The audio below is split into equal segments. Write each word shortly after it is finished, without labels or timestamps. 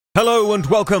Hello and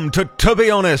welcome to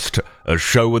Be Honest, a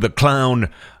show with a clown,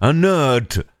 a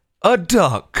nerd, a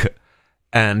duck,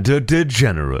 and a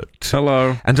degenerate.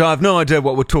 Hello. And I have no idea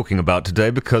what we're talking about today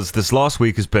because this last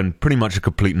week has been pretty much a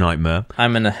complete nightmare.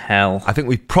 I'm in a hell. I think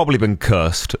we've probably been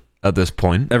cursed at this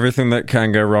point. Everything that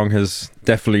can go wrong has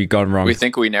definitely gone wrong. We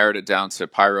think we narrowed it down to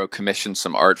Pyro commissioned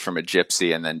some art from a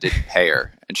gypsy and then didn't pay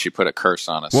her, and she put a curse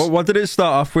on us. What did it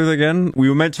start off with again? We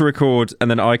were meant to record,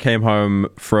 and then I came home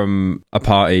from a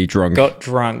party drunk. Got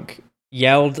drunk,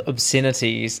 yelled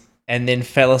obscenities, and then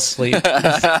fell asleep.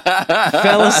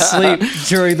 Fell asleep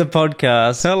during the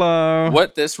podcast. Hello.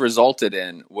 What this resulted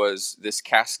in was this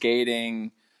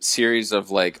cascading series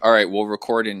of like, all right, we'll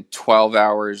record in 12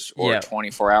 hours or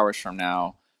 24 hours from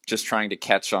now, just trying to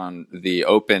catch on the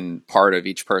open part of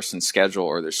each person's schedule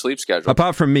or their sleep schedule.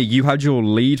 Apart from me, you had your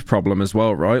lead problem as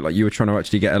well, right? Like you were trying to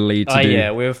actually get a lead to do...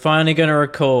 Yeah, we were finally going to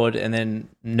record, and then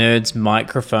Nerd's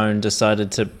microphone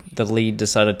the lead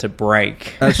decided to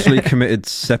break. Actually committed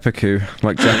seppuku,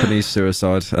 like Japanese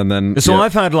suicide, and then... So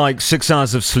I've had like 6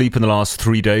 hours of sleep in the last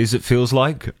 3 days, it feels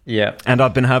like. Yeah. And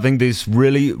I've been having these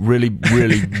really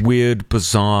weird,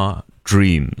 bizarre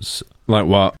dreams. Like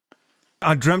what?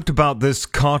 I dreamt about this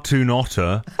cartoon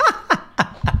otter,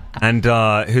 and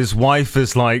his wife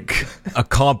is like a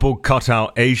cardboard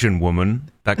cutout Asian woman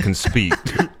that can speak,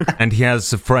 and he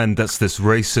has a friend that's this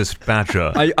racist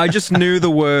badger. I just knew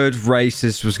the word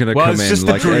racist was going to come it's in. Just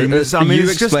like, a dream. it's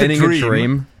just a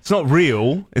dream. It's not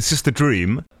real. It's just a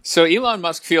dream. So Elon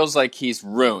Musk feels like he's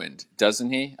ruined,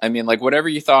 doesn't he? I mean, like, whatever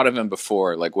you thought of him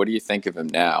before, like, what do you think of him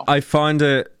now? I find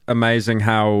it amazing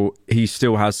how he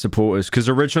still has supporters, because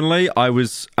originally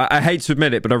I hate to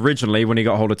admit it, but originally when he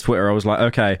got hold of Twitter, I was like,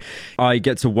 okay, I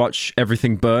get to watch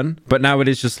everything burn. But now it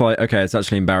is just like, okay, it's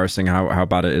actually embarrassing how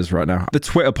bad it is right now. The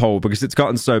Twitter poll, because it's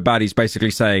gotten so bad, he's basically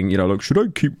saying, you know, look, should I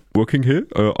keep working here?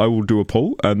 I will do a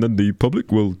poll and then the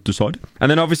public will decide.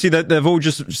 And then obviously they've all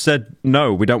just said,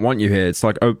 no, we don't want you here. It's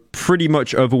like a pretty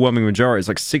much overwhelming majority. It's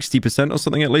like 60% or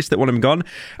something at least that want him gone.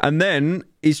 And then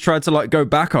he's tried to like go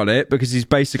back on it because he's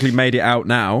basically made it out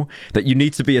now that you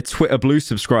need to be a Twitter Blue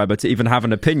subscriber to even have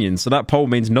an opinion. So that poll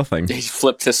means nothing. He's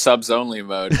flipped to subs only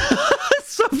mode.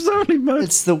 Subs only mode.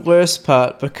 It's the worst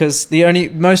part because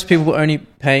most people only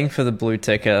paying for the blue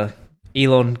tick are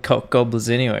Elon cock gobblers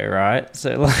anyway, right?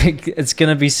 So like it's going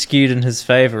to be skewed in his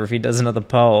favor if he does another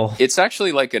poll. It's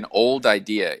actually like an old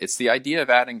idea. It's the idea of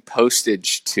adding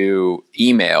postage to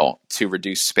email to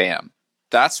reduce spam.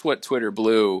 That's what Twitter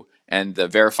Blue and the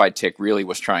verified tick really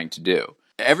was trying to do.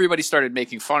 Everybody started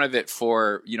making fun of it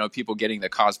for, you know, people getting the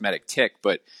cosmetic tick,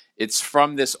 but it's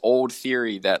from this old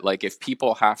theory that like if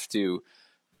people have to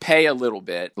pay a little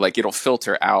bit, like it'll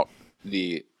filter out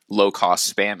the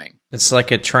low-cost spamming. It's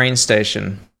like a train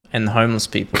station and the homeless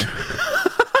people.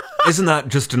 Isn't that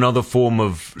just another form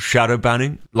of shadow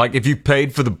banning? Like, if you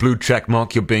paid for the blue check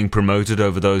mark, you're being promoted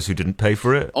over those who didn't pay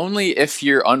for it? Only if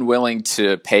you're unwilling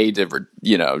to pay to,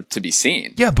 to be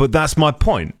seen. Yeah, but that's my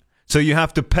point. So you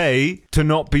have to pay to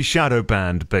not be shadow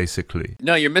banned, basically.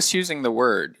 No, you're misusing the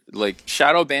word. Like,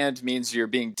 shadow banned means you're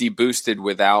being deboosted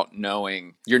without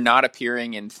knowing. You're not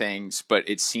appearing in things, but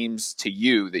it seems to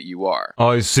you that you are. Oh,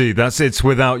 I see. It's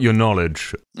without your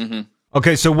knowledge. Mm-hmm.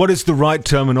 Okay, so what is the right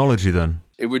terminology then?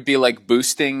 It would be like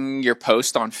boosting your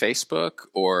post on Facebook,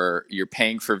 or you're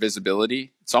paying for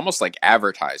visibility. It's almost like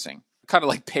advertising. Kind of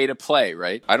like pay to play,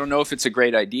 right? I don't know if it's a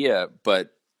great idea,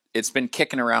 but it's been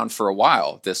kicking around for a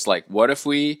while. This like, what if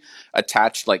we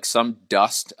attached like some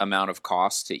dust amount of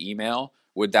cost to email?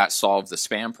 Would that solve the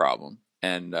spam problem?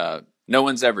 And no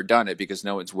one's ever done it because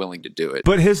no one's willing to do it.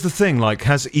 But here's the thing, like,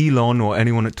 has Elon or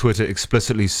anyone at Twitter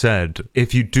explicitly said,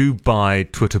 if you do buy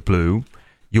Twitter Blue,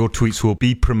 your tweets will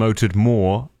be promoted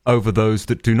more over those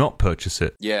that do not purchase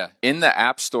it? Yeah. In the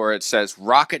App Store, it says,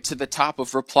 rocket to the top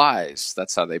of replies.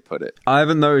 That's how they put it. I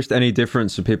haven't noticed any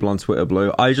difference for people on Twitter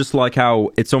Blue. I just like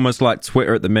how it's almost like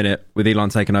Twitter at the minute with Elon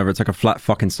taking over. It's like a flat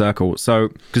fucking circle. So,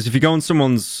 because if you go on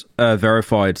someone's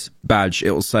verified badge,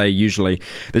 it will say usually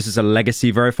this is a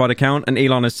legacy verified account. And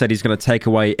Elon has said he's going to take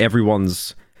away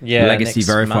everyone's legacy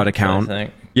verified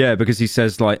account. Yeah, because he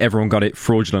says like everyone got it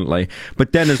fraudulently.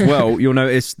 But then as well, you'll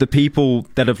notice the people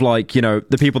that have like, you know,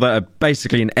 the people that are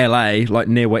basically in LA, like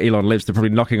near where Elon lives, they're probably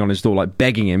knocking on his door, like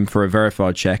begging him for a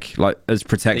verified check, like as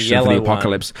protection for the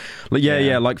apocalypse. Like,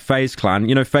 yeah, like FaZe Clan.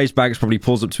 You know, FaZe Bags probably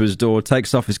pulls up to his door,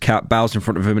 takes off his cap, bows in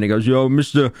front of him, and he goes, "Yo,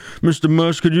 Mr.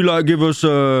 Musk, could you like give us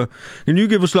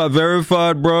like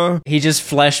verified, bro?" He just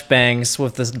flashbangs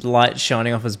with this light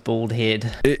shining off his bald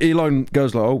head. Elon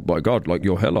goes like, "Oh my god, like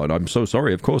your hairline. I'm so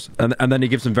sorry if of course. And then he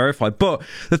gives them verified. But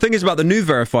the thing is about the new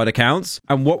verified accounts,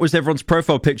 and what was everyone's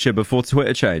profile picture before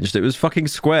Twitter changed? It was fucking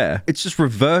square. It's just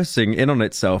reversing in on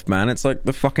itself, man. It's like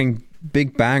the fucking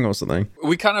Big Bang or something.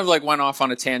 We kind of like went off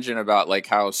on a tangent about like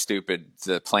how stupid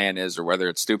the plan is or whether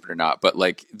it's stupid or not. But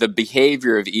like the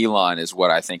behavior of Elon is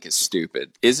what I think is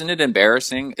stupid. Isn't it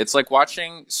embarrassing? It's like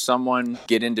watching someone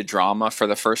get into drama for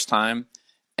the first time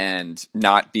and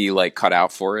not be like cut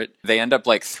out for it. They end up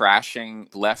like thrashing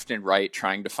left and right,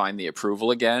 trying to find the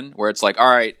approval again, where it's like, all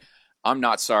right, I'm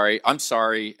not sorry. I'm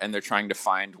sorry. And they're trying to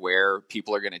find where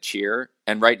people are going to cheer.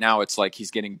 And right now it's like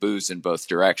he's getting boos in both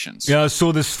directions. Yeah, I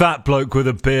saw this fat bloke with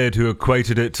a beard who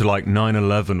equated it to like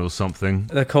 9/11 or something.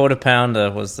 The Quarter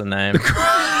Pounder was the name.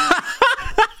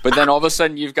 But then all of a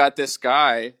sudden you've got this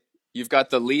guy, you've got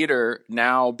the leader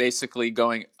now basically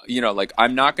going, like,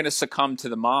 I'm not going to succumb to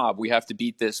the mob. We have to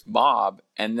beat this mob.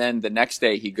 And then the next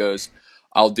day he goes,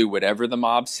 I'll do whatever the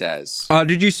mob says.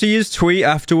 Did you see his tweet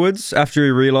afterwards, after he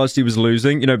realized he was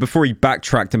losing? Before he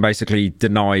backtracked and basically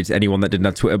denied anyone that didn't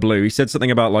have Twitter Blue, he said something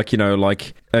about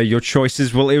your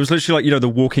choices will... It was literally like, the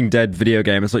Walking Dead video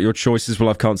game. It's like your choices will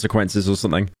have consequences or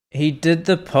something. He did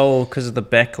the poll because of the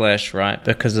backlash, right?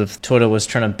 Because of Twitter was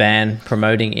trying to ban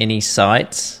promoting any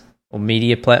sites or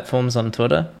media platforms on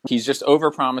Twitter. He's just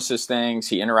overpromises things.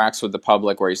 He interacts with the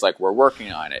public where he's like, we're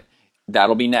working on it.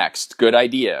 That'll be next. Good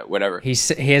idea. Whatever. He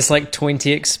has like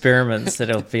 20 experiments that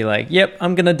he'll be like, yep,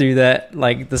 I'm going to do that.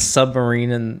 Like the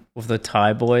submarine and with the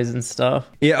Thai boys and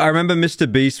stuff. Yeah, I remember Mr.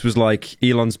 Beast was like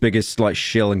Elon's biggest like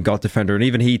shill and God defender, and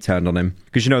even he turned on him.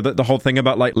 Because the whole thing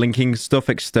about like linking stuff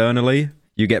externally,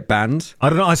 you get banned. I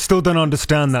don't know. I still don't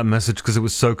understand that message because it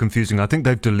was so confusing. I think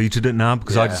they've deleted it now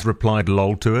because I just replied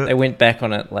lol to it. They went back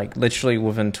on it like literally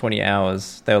within 20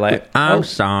 hours. They were like, I'm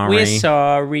sorry. We're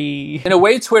sorry. In a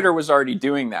way, Twitter was already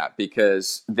doing that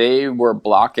because they were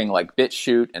blocking like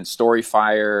BitChute and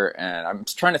StoryFire. And I'm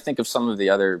just trying to think of some of the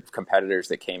other competitors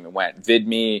that came and went.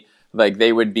 VidMe. Like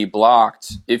they would be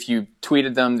blocked. If you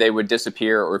tweeted them, they would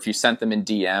disappear. Or if you sent them in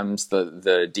DMs,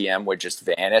 the DM would just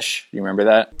vanish. You remember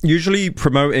that? Usually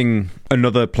promoting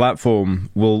another platform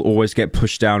will always get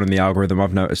pushed down in the algorithm.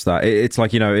 I've noticed that. It's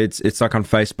like, it's like on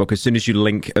Facebook. As soon as you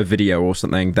link a video or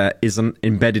something that isn't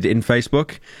embedded in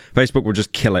Facebook, Facebook will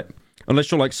just kill it.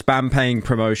 Unless you're like spam paying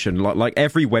promotion. Like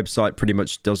every website pretty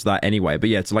much does that anyway. But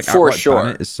yeah, it's like outright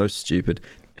ban it is so stupid.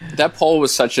 That poll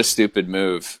was such a stupid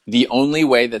move. The only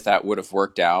way that would have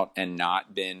worked out and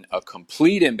not been a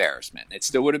complete embarrassment, it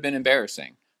still would have been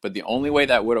embarrassing, but the only way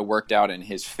that would have worked out in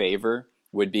his favor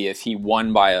would be if he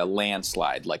won by a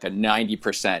landslide, like a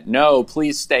 90%, no,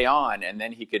 please stay on, and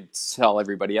then he could tell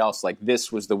everybody else, like,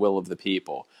 this was the will of the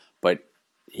people. But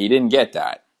he didn't get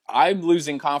that. I'm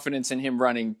losing confidence in him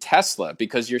running Tesla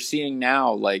because you're seeing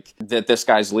now, like, that this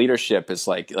guy's leadership is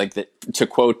like to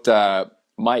quote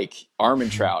Mike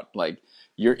Armentrout, like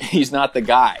he's not the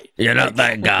guy. You're not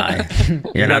that guy.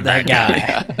 You're not that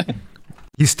guy.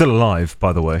 He's still alive,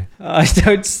 by the way. I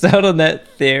don't start on that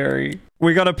theory.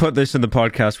 We got to put this in the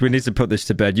podcast. We need to put this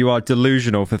to bed. You are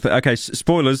delusional. Okay,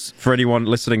 spoilers for anyone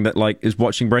listening that like is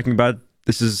watching Breaking Bad.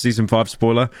 This is a season 5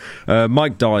 spoiler.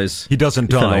 Mike dies. He doesn't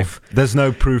die. There's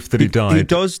no proof that he died. He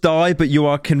does die, but you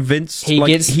are convinced he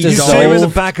gets You see him in the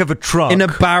back of a truck. in a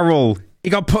barrel. He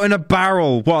got put in a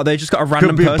barrel. What? They just got a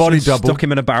random Could be a person body and double. stuck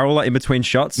him in a barrel like in between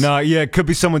shots. No, yeah, it could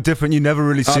be someone different. You never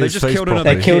really see they his just face killed properly.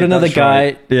 another They killed kid, another that's guy.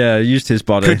 right. Yeah, used his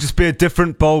body. Could just be a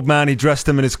different bald man. He dressed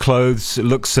him in his clothes. It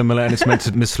looks similar, and it's meant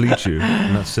to mislead you.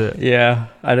 And that's it. Yeah,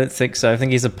 I don't think so. I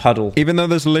think he's a puddle. Even though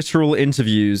there's literal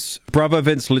interviews, Bravo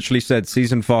Vince literally said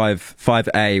season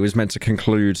 5A was meant to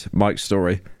conclude Mike's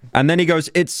story. And then he goes,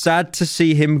 it's sad to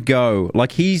see him go.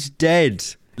 Like, he's dead.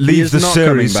 Leave the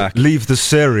series. Leave the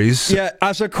series. Yeah,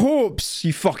 as a corpse,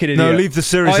 you fucking idiot. No, leave the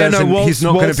series. Oh, yeah, he's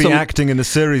not going to be acting in the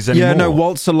series anymore. Yeah, no,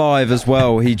 Walt's alive as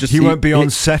well. He won't be on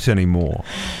set anymore.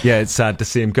 Yeah, it's sad to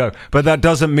see him go. But that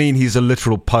doesn't mean he's a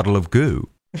literal puddle of goo.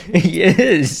 He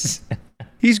is.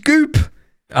 He's goop.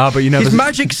 But you never. He's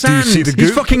magic sand. Do you see the goop?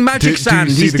 He's fucking magic sand.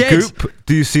 Do you see He's the dead. goop?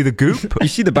 Do you see the goop? You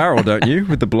see the barrel, don't you?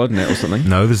 With the blood in it or something.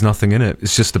 No, there's nothing in it.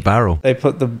 It's just a barrel. They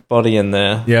put the body in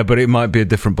there. Yeah, but it might be a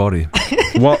different body.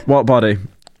 What body?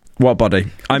 What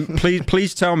body?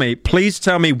 Please tell me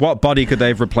what body could they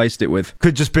have replaced it with?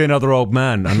 Could just be another old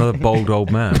man, another bald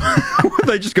old man.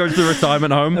 They just go to the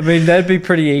retirement home. I mean, that'd be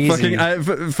pretty easy.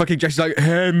 Fucking Jack's like,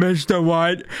 hey, Mr.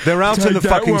 White. They're out in the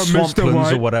fucking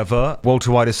swamplands or whatever.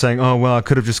 Walter White is saying, oh, well, I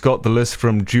could have just got the list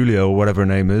from Julia or whatever her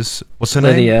name is. What's her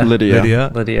name? Lydia.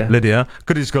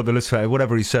 Could have just got the list for her,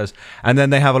 whatever he says. And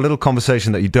then they have a little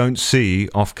conversation that you don't see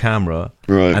off camera.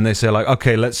 Right. And they say, like,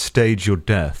 okay, let's stage your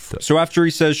death. So after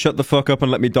he says, shut shut the fuck up and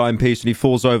let me die in peace, and he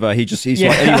falls over. He's like,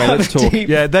 anyway, let's talk.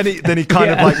 Yeah, then he kind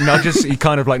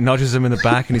of like nudges him in the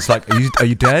back, and he's like, are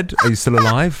you dead? Are you still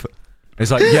alive? It's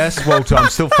like, yes, Walter, I'm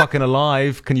still fucking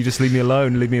alive. Can you just leave me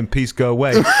alone? Leave me in peace, go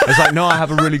away. It's like, no, I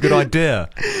have a really good idea.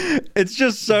 It's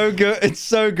just so good. It's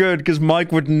so good because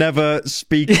Mike would never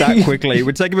speak that quickly. It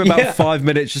would take him about 5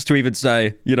 minutes just to even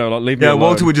say, like, leave me alone. Yeah,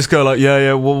 Walter would just go like,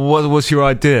 yeah, well, what's your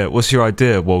idea? What's your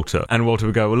idea, Walter? And Walter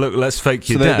would go, well, look, let's fake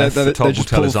your death. They Todd will just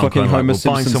tell pull his uncle, fucking Homer we'll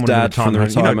find Simpson's someone dad from the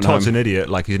retirement Todd's home. an idiot.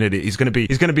 Like, he's an idiot.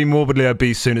 He's gonna be morbidly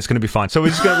obese soon. It's gonna be fine. So we're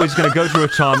just gonna go to a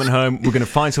retirement home. We're gonna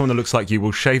find someone that looks like you.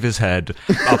 We'll shave his head.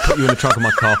 I'll put you in the trunk of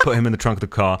my car. Put him in the trunk of the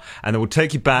car, and then we'll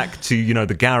take you back to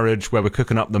the garage where we're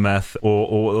cooking up the meth,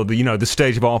 or the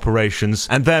stage of our operations,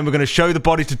 and then we're going to show the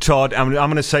body to Todd, and I'm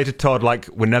going to say to Todd, like,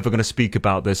 we're never going to speak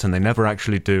about this, and they never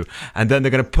actually do, and then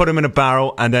they're going to put him in a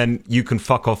barrel, and then you can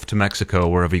fuck off to Mexico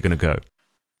or wherever you're going to go.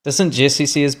 Doesn't Jesse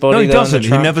see his body? No, he though, doesn't. in the He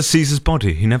trunk? never sees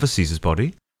his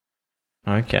body.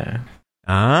 Okay.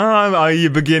 Are you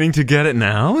beginning to get it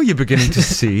now? You're beginning to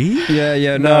see?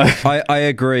 Yeah, no, I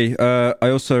agree. I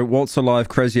also, Walt's alive,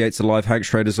 Crazy 8's alive, Hank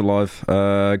Schrader's alive,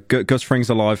 Gus Fring's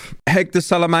alive. Hector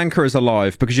Salamanca is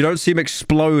alive because you don't see him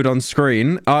explode on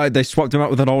screen. They swapped him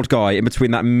out with an old guy in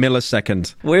between that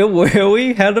millisecond. Where were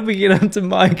we? How did we get onto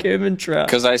Mike Ehrmantraut?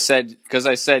 Because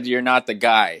I said you're not the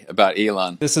guy about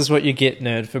Elon. This is what you get,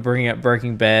 nerd, for bringing up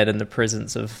Breaking Bad in the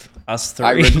presence of us three.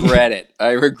 I regret it.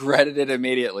 I regretted it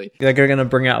immediately. They're going to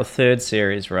bring out a third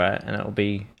series, right? And it'll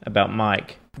be about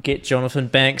Mike. Get Jonathan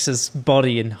Banks'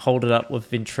 body and hold it up with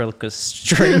ventriloquist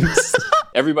strings.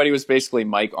 Everybody was basically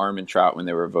Mike Ehrmantraut when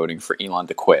they were voting for Elon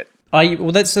to quit.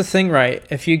 Well, that's the thing, right?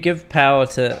 If you give power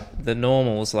to the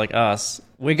normals like us,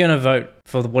 we're going to vote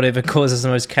for whatever causes the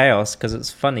most chaos because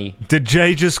it's funny. Did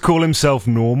Jay just call himself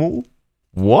normal?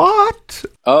 What?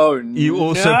 Oh, You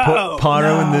also put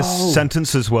pyro in this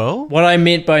sentence as well? What I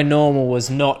meant by normal was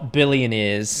not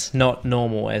billionaires, not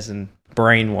normal as in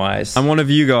brain-wise. I'm one of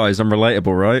you guys. I'm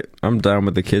relatable, right? I'm down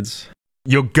with the kids.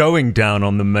 You're going down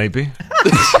on them, maybe.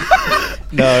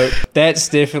 No, that's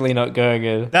definitely not going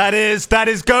in. That is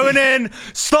going in.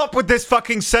 Stop with this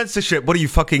fucking censorship. What are you,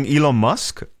 fucking Elon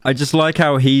Musk? I just like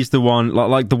how he's the one,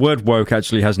 like the word woke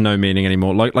actually has no meaning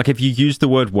anymore. Like if you use the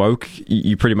word woke,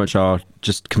 you pretty much are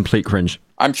just complete cringe.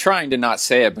 I'm trying to not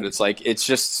say it, but it's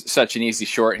just such an easy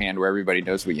shorthand where everybody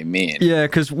knows what you mean. Yeah,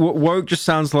 because woke just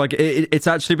sounds like it's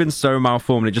actually been so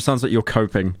malformed. It just sounds like you're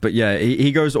coping. But yeah,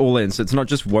 he goes all in. So it's not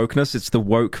just wokeness; it's the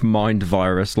woke mind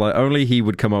virus. Like only he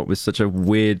would come up with such a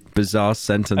weird, bizarre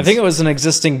sentence. I think it was an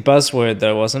existing buzzword,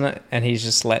 though, wasn't it? And he's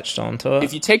just latched onto it.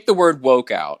 If you take the word woke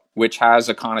out, which has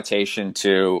a connotation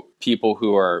to people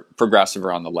who are progressive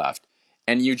or on the left,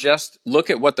 and you just look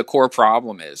at what the core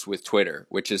problem is with Twitter,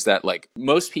 which is that like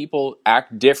most people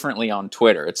act differently on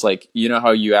Twitter. It's like, you know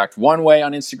how you act one way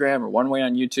on Instagram or one way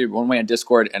on YouTube, one way on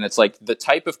Discord. And it's like the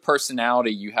type of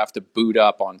personality you have to boot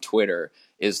up on Twitter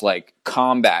is like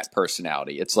combat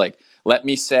personality. It's like, let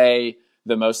me say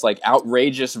the most like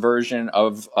outrageous version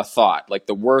of a thought, like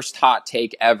the worst hot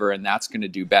take ever. And that's going to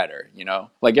do better.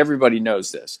 Like everybody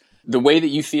knows this. The way that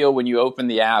you feel when you open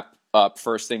the app up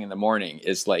first thing in the morning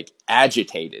is like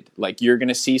agitated. Like you're going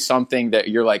to see something that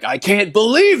you're like, I can't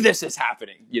believe this is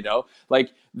happening.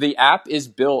 Like the app is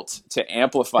built to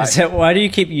amplify. Why do you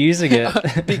keep using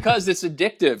it? Because it's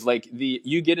addictive. Like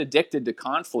you get addicted to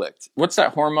conflict. What's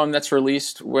that hormone that's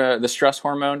released? The stress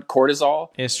hormone, cortisol,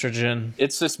 Estrogen.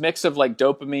 It's this mix of like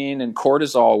dopamine and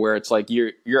cortisol where it's like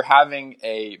you're having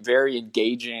a very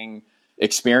engaging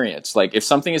experience. Like if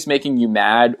something is making you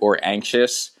mad or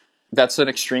anxious, that's an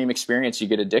extreme experience you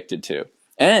get addicted to.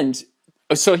 And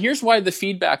so here's why the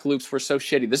feedback loops were so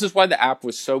shitty. This is why the app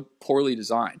was so poorly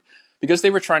designed, because they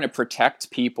were trying to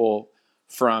protect people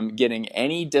from getting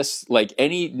any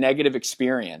negative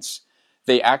experience.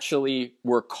 They actually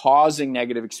were causing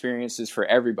negative experiences for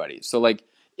everybody. So like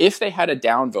if they had a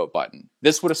downvote button,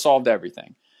 this would have solved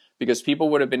everything, because people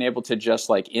would have been able to just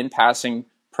like in passing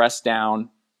press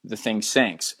down, the thing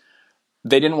sinks.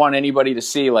 They didn't want anybody to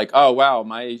see like, oh, wow,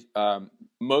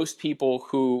 most people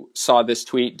who saw this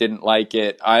tweet didn't like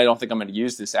it. I don't think I'm going to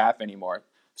use this app anymore.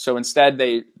 So instead,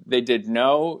 they did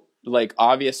no like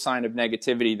obvious sign of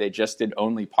negativity. They just did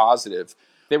only positive.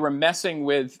 They were messing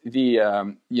with the,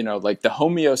 like the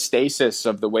homeostasis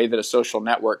of the way that a social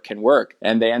network can work.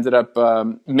 And they ended up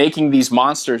making these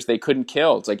monsters they couldn't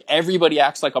kill. It's like everybody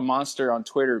acts like a monster on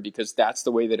Twitter because that's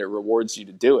the way that it rewards you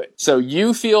to do it. So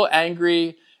you feel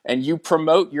angry and you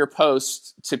promote your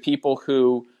posts to people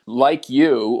who like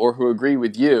you or who agree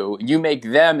with you, you make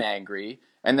them angry.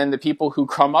 And then the people who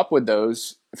come up with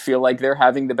those feel like they're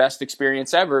having the best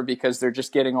experience ever because they're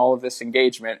just getting all of this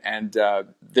engagement and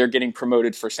they're getting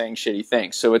promoted for saying shitty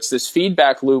things. So it's this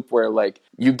feedback loop where like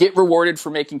you get rewarded for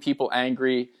making people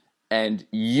angry and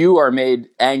you are made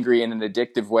angry in an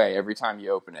addictive way every time you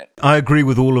open it. I agree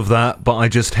with all of that, but I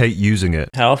just hate using it.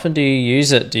 How often do you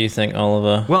use it, do you think,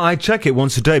 Oliver? Well, I check it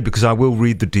once a day because I will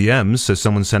read the DMs, so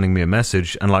someone's sending me a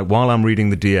message, and like while I'm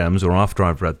reading the DMs or after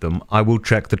I've read them, I will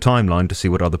check the timeline to see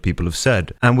what other people have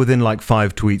said. And within like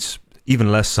 5 tweets, even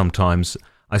less sometimes,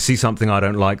 I see something I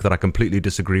don't like that I completely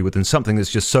disagree with, and something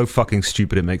that's just so fucking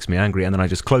stupid it makes me angry, and then I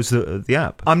just close the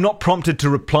app. I'm not prompted to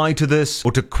reply to this,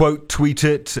 or to quote tweet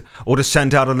it, or to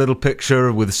send out a little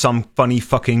picture with some funny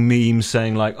fucking meme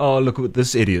saying like, oh, look what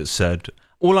this idiot said.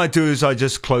 All I do is I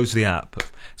just close the app.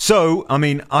 So, I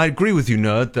mean, I agree with you,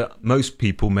 Nerd, that most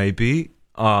people maybe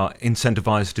are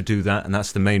incentivized to do that, and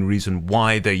that's the main reason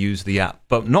why they use the app,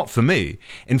 but not for me.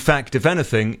 In fact, if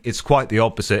anything, it's quite the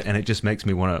opposite, and it just makes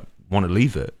me want to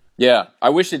leave it. Yeah, I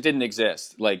wish it didn't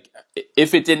exist. Like,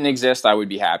 if it didn't exist, I would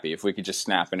be happy if we could just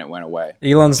snap and it went away.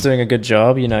 Elon's doing a good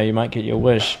job. You know, you might get your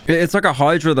wish. It's like a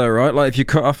hydra, though, right? Like, if you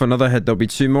cut off another head, there'll be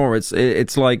 2 more.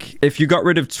 It's like, if you got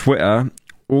rid of Twitter,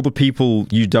 all the people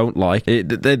you don't like,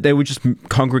 they would just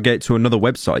congregate to another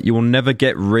website. You will never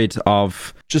get rid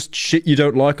of just shit you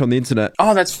don't like on the internet.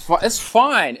 Oh, that's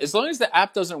fine. As long as the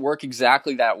app doesn't work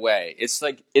exactly that way. It's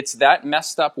like, it's that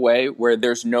messed up way where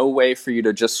there's no way for you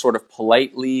to just sort of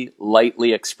politely,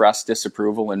 lightly express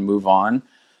disapproval and move on,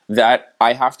 that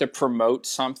I have to promote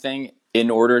something in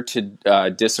order to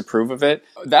disapprove of it.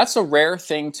 That's a rare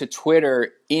thing to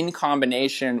Twitter in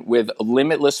combination with a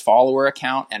limitless follower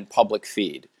account and public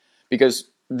feed. Because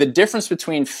the difference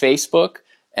between Facebook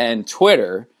and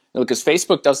Twitter, because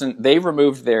Facebook they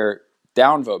removed their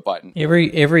downvote button. Every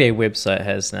website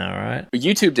has now, right? But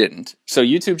YouTube didn't. So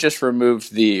YouTube just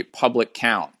removed the public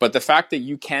count. But the fact that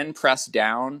you can press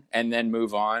down and then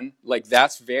move on, like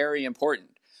that's very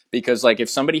important. Because like if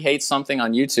somebody hates something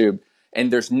on YouTube, and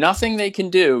there's nothing they can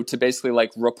do to basically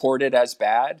like report it as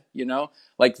bad, you know,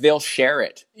 like they'll share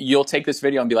it. You'll take this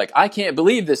video and be like, I can't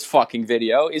believe this fucking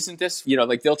video. Isn't this, you know,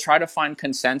 like they'll try to find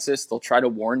consensus. They'll try to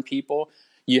warn people.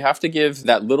 You have to give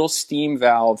that little steam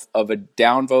valve of a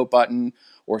downvote button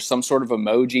or some sort of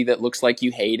emoji that looks like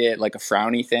you hate it, like a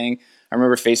frowny thing. I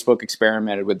remember Facebook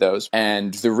experimented with those.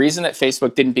 And the reason that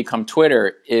Facebook didn't become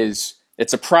Twitter is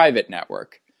it's a private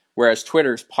network, whereas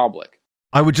Twitter's public.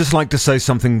 I would just like to say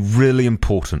something really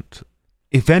important.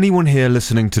 If anyone here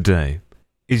listening today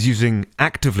is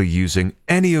actively using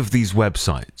any of these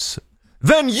websites,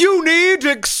 then you need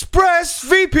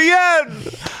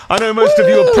ExpressVPN! I know most of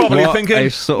you are probably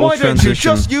thinking, why don't you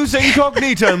just use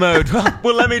incognito mode?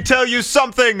 Well, let me tell you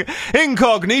something.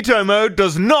 Incognito mode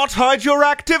does not hide your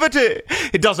activity.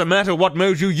 It doesn't matter what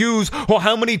mode you use or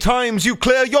how many times you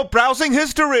clear your browsing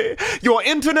history. Your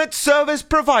internet service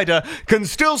provider can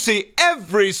still see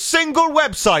every single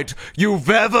website you've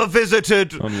ever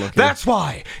visited. Unlucky. That's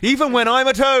why, even when I'm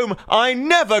at home, I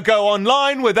never go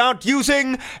online without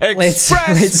using Let's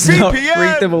not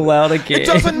read them all out again. It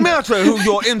doesn't matter who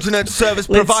your internet service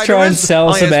provider Let's try and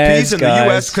sell some ISPs ads, in the guys.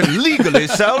 US can legally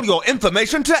sell your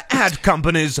information to ad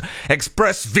companies.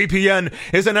 ExpressVPN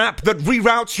is an app that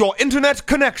reroutes your internet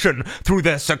connection through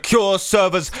their secure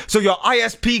servers so your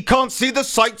ISP can't see the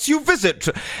sites you visit.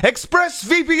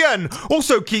 ExpressVPN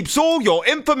also keeps all your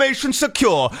information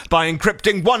secure by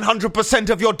encrypting 100%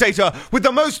 of your data with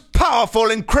the most powerful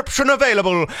encryption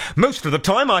available. Most of the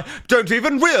time, I don't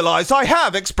even realize I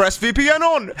have ExpressVPN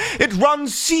on. It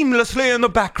runs seamlessly in the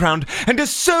background and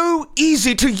is so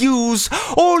easy to use.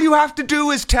 All you have to do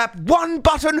is tap one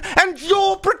button and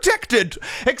you're protected.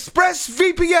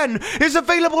 ExpressVPN is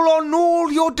available on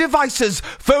all your devices,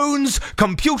 phones,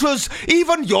 computers,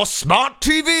 even your smart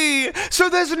TV. So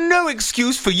there's no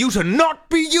excuse for you to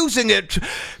not be using it.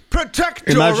 Protect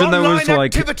Imagine your there online was,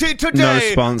 like, activity no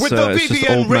today sponsor, with the it's just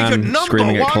VPN old man rated number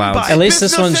screaming at 1 clouds. by At least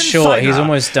this Business one's short. He's Insider.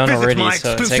 almost done Visit already, my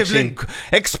so it's exclusive actually... link,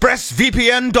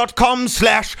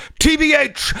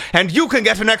 expressvpn.com/TBH, and you can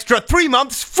get an extra 3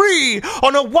 months free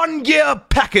on a 1-year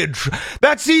package.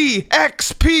 That's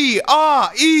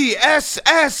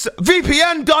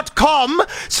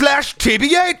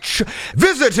expressvpn.com/TBH.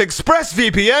 Visit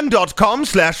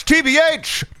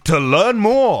expressvpn.com/TBH to learn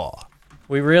more.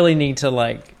 We really need to,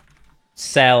 like,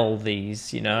 sell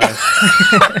these, you know?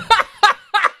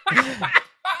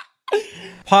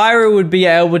 Pyro would be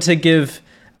able to give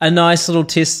a nice little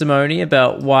testimony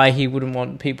about why he wouldn't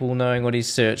want people knowing what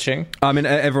he's searching? I mean,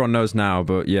 everyone knows now,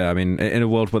 but yeah, I mean, in a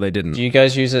world where they didn't. Do you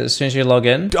guys use it as soon as you log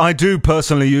in? I do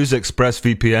personally use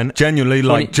ExpressVPN. Genuinely,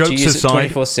 like, Do you jokes use it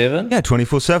aside. 24/7? Yeah,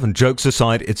 24/7. Jokes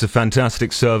aside, it's a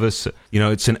fantastic service. You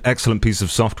know, it's an excellent piece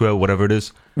of software, whatever it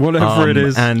is. Whatever it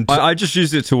is. And I just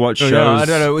use it to watch shows. Yeah, I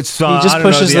don't know. It's He just I don't know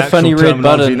pushes the actual funny red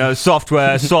terminology, button. You know,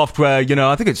 software. You know,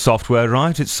 I think it's software,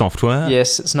 right? It's software.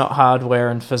 Yes, it's not hardware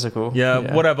and physical.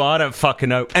 Yeah, whatever. I don't fucking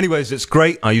know. Anyways, it's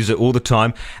great. I use it all the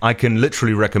time. I can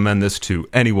literally recommend this to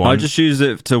anyone. I just use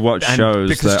it to watch shows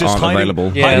because that just aren't hiding,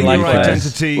 available. Yeah, hiding like your that.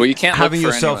 identity, Well, you can't look having for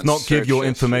yourself anyone's not give your search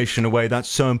information away. That's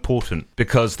so important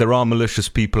because there are malicious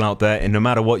people out there, and no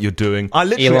matter what you're doing,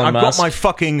 I've Elon got Musk. my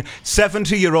fucking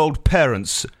 70-year-old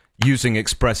parents using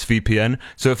ExpressVPN.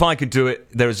 So if I could do it,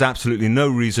 there is absolutely no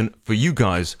reason for you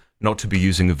guys not to be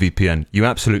using a VPN. You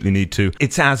absolutely need to.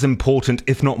 It's as important,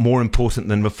 if not more important,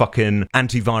 than the fucking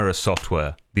antivirus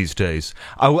software these days.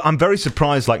 I'm very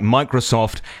surprised, like,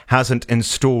 Microsoft hasn't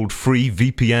installed free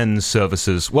VPN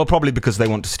services. Well, probably because they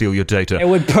want to steal your data. It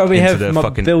would probably into have their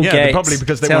Bill Gates probably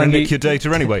because they want telling to nick you- your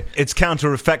data anyway. It's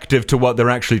counter-effective to what they're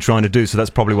actually trying to do, so that's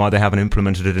probably why they haven't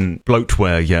implemented it in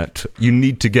bloatware yet. You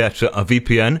need to get a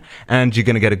VPN, and you're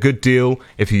going to get a good deal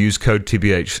if you use code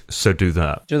TBH, so do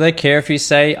that. Do they care if you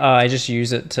say, I just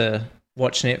use it to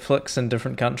watch Netflix in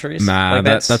different countries? Nah, Like,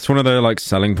 that's one of their like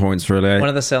selling points, really. one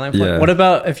of the selling points. Yeah. What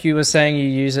about if you were saying you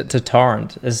use it to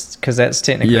torrent? Because that's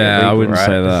technically Yeah, illegal, I wouldn't right?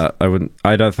 say that. I wouldn't.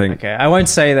 I don't think. Okay, I won't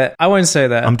say that.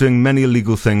 I'm doing many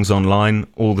illegal things online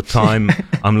all the time.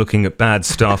 I'm looking at bad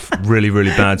stuff, really,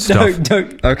 really bad stuff.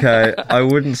 Don't. Okay, I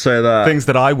wouldn't say that. Things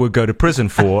that I would go to prison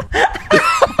for.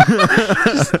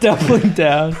 Doubling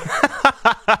down.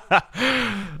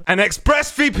 And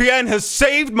ExpressVPN has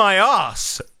saved my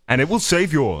ass, and it will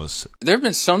save yours. There have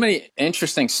been so many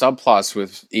interesting subplots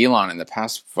with Elon in the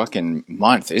past fucking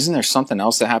month. Isn't there something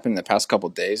else that happened in the past couple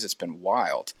of days? It's been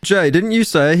wild. Jay, didn't you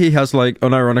say he has like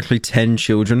unironically 10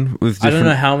 children with different... I don't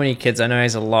know how many kids. I know he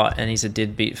has a lot, and he's a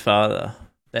deadbeat father.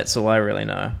 That's all I really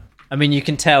know. I mean, you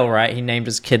can tell, right? He named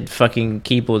his kid fucking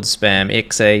keyboard spam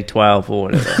XA12 or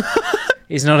whatever.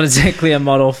 He's not exactly a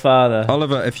model father.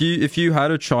 Oliver, if you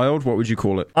had a child, what would you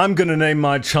call it? I'm going to name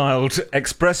my child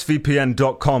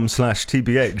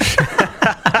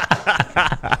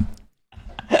expressvpn.com/tbh.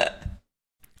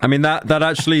 I mean, that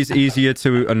actually is easier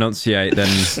to enunciate than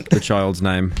the child's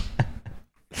name.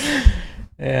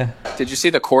 Yeah. Did you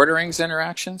see the quarterings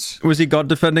interactions? Was he God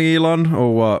defending Elon,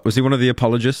 or what? Was he one of the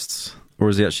apologists? Or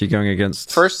was he actually going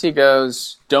against... First he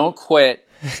goes, don't quit.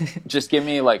 Just give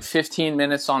me like 15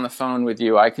 minutes on the phone with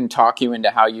you. I can talk you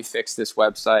into how you fix this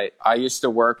website. I used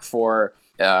to work for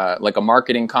like a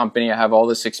marketing company. I have all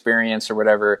this experience or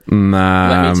whatever. Nah,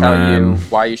 Let me tell man. you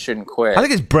why you shouldn't quit. I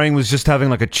think his brain was just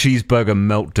having like a cheeseburger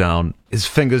meltdown. His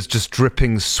fingers just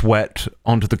dripping sweat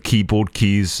onto the keyboard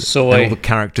keys. Soy. And all the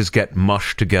characters get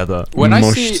mushed together. when I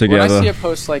mushed see together. a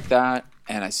post like that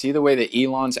and I see the way that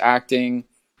Elon's acting,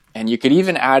 and you could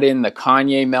even add in the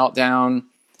Kanye meltdown,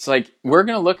 it's like we're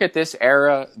going to look at this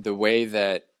era the way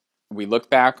that we look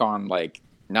back on like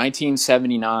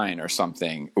 1979 or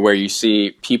something, where you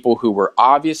see people who were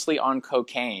obviously on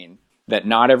cocaine that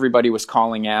not everybody was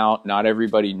calling out, not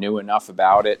everybody knew enough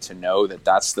about it to know that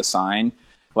that's the sign.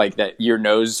 Like that your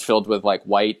nose filled with like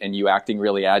white and you acting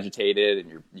really agitated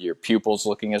and your pupils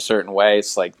looking a certain way.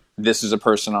 It's like, this is a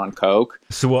person on coke.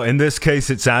 So what, in this case,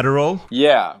 it's Adderall?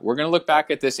 Yeah, we're going to look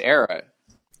back at this era.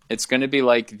 It's going to be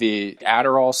like the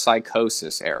Adderall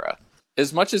psychosis era.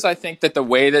 As much as I think that the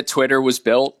way that Twitter was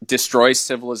built destroys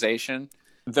civilization,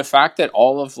 the fact that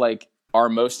all of like our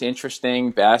most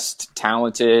interesting, best,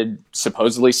 talented,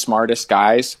 supposedly smartest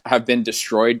guys have been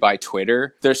destroyed by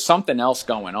Twitter, there's something else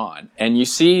going on. And you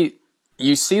see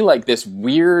like this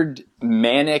weird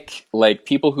manic, like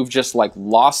people who've just like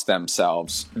lost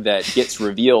themselves that gets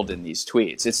revealed in these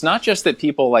tweets. It's not just that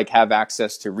people like have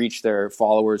access to reach their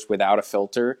followers without a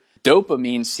filter.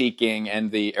 Dopamine seeking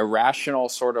and the irrational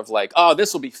sort of like, oh,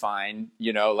 this will be fine.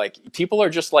 You know, like people are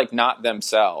just like not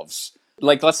themselves.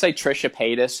 Like, let's say Trisha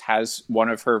Paytas has one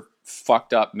of her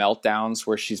fucked up meltdowns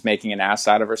where she's making an ass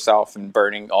out of herself and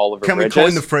burning all of her Can we bridges.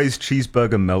 coin the phrase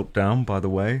cheeseburger meltdown, by the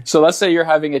way? So let's say you're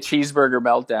having a cheeseburger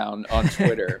meltdown on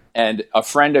Twitter and a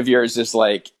friend of yours is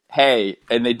like, hey,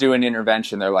 and they do an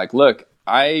intervention. They're like, look,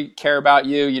 I care about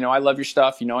you. You know, I love your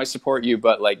stuff. You know, I support you.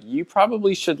 But like, you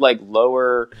probably should like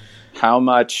lower how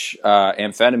much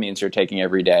amphetamines you're taking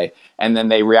every day. And then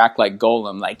they react like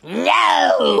Golem, like,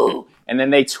 no. And then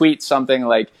they tweet something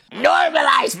like,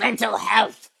 normalize mental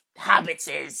health.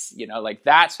 hobbitses, you know, like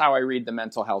that's how I read the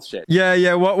mental health shit.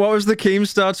 Yeah. What was the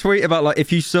Keemstar tweet about? Like,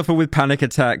 if you suffer with panic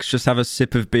attacks, just have a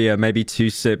sip of beer, maybe 2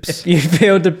 sips. If you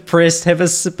feel depressed, have a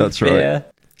sip of beer.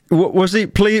 Right. Was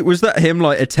that him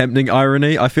like attempting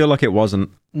irony? I feel like it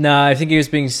wasn't. No, I think he was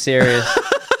being serious.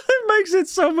 It makes it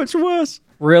so much worse.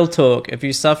 Real talk. If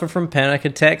you suffer from panic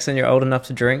attacks and you're old enough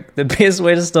to drink, the best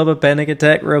way to stop a panic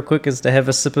attack real quick is to have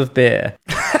a sip of beer.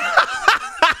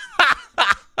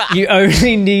 You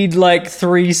only need like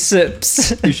 3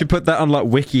 sips. You should put that on like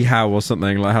WikiHow or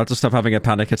something, like how to stop having a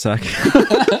panic attack.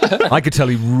 I could tell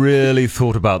he really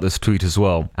thought about this tweet as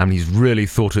well. I mean, he's really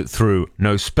thought it through.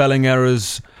 No spelling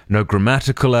errors, no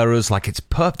grammatical errors. Like, it's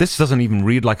perfect. This doesn't even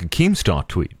read like a Keemstar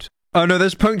tweet. Oh no,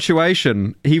 there's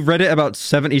punctuation. He read it about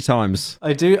 70 times.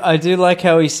 I do like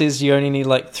how he says you only need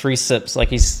like 3 sips. Like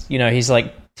he's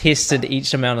like tested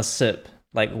each amount of sip.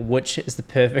 Like, which is the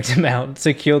perfect amount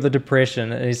to cure the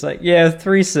depression? And he's like, yeah,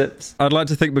 3 sips. I'd like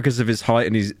to think because of his height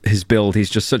and his build, he's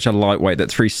just such a lightweight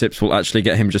that 3 sips will actually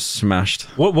get him just smashed.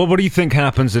 What do you think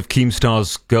happens if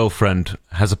Keemstar's girlfriend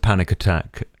has a panic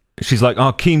attack? She's like,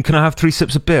 oh, Keem, can I have 3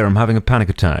 sips of beer? I'm having a panic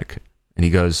attack. And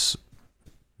he goes,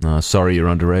 sorry, you're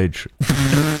underage.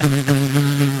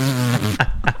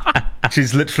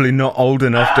 She's literally not old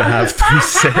enough to have 3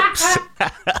 sips.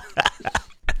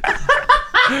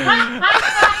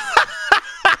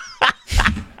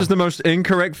 This is the most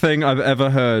incorrect thing I've ever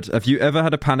heard. Have you ever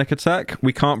had a panic attack?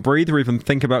 We can't breathe or even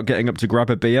think about getting up to grab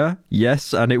a beer?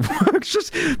 Yes, and it works.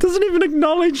 Just doesn't even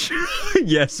acknowledge.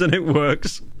 Yes, and it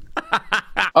works.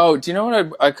 Oh, do you know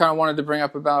what I kind of wanted to bring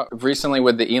up about recently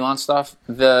with the Elon stuff?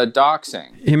 The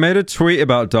doxing. He made a tweet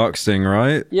about doxing,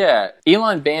 right? Yeah.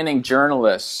 Elon banning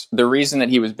journalists. The reason that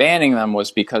he was banning them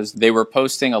was because they were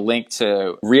posting a link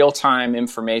to real-time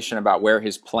information about where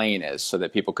his plane is so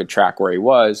that people could track where he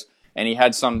was. And he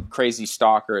had some crazy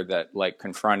stalker that like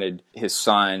confronted his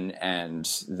son and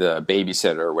the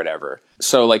babysitter or whatever.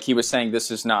 So like he was saying this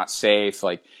is not safe.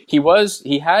 Like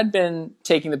he had been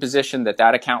taking the position that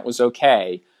account was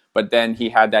okay, but then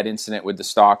he had that incident with the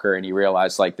stalker and he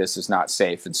realized like this is not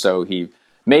safe. And so he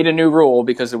made a new rule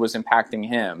because it was impacting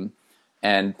him,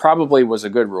 and probably was a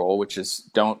good rule, which is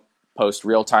don't post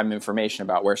real-time information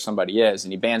about where somebody is,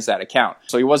 and he bans that account.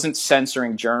 So he wasn't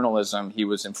censoring journalism, he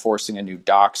was enforcing a new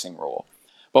doxing rule.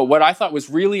 But what I thought was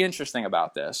really interesting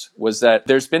about this was that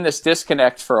there's been this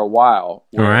disconnect for a while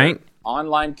where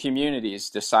online communities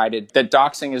decided that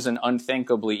doxing is an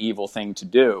unthinkably evil thing to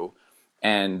do,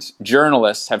 and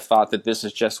journalists have thought that this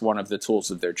is just one of the tools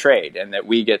of their trade, and that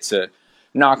we get to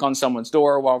knock on someone's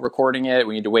door while recording it,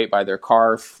 we need to wait by their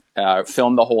car,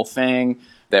 film the whole thing,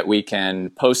 that we can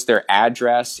post their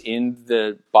address in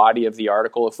the body of the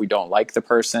article if we don't like the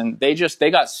person. They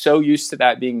got so used to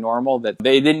that being normal that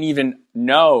they didn't even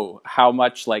know how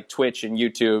much like Twitch and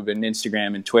YouTube and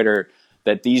Instagram and Twitter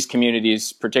that these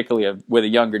communities, particularly with a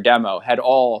younger demo, had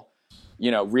all,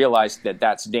 realized that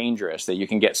that's dangerous, that you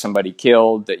can get somebody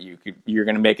killed, that you're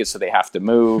going to make it so they have to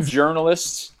move.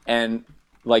 Journalists and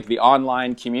like the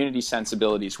online community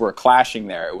sensibilities were clashing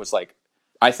there. It was like,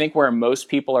 I think where most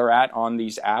people are at on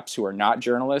these apps who are not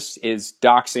journalists is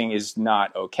doxing is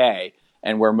not okay.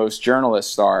 And where most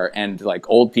journalists are, and like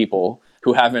old people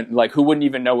who wouldn't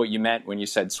even know what you meant when you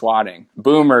said swatting.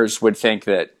 Boomers would think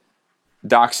that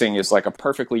doxing is like a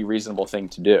perfectly reasonable thing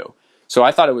to do. So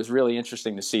I thought it was really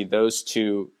interesting to see those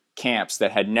two camps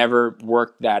that had never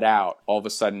worked that out all of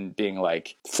a sudden being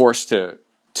like forced to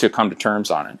come to terms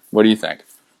on it. What do you think?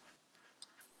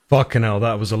 Fucking hell,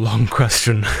 that was a long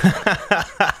question.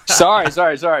 Sorry.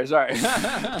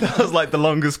 That was like the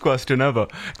longest question ever.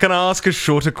 Can I ask a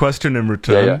shorter question in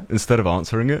return instead of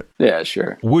answering it? Yeah,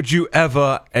 sure. Would you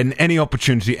ever, in any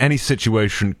opportunity, any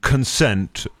situation,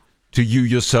 consent to you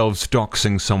yourselves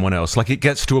doxing someone else? Like it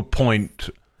gets to a point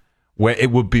where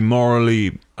it would be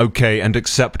morally okay and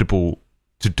acceptable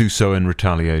to do so in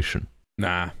retaliation?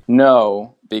 Nah.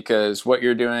 No. Because what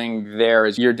you're doing there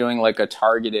is you're doing like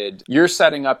you're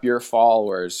setting up your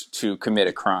followers to commit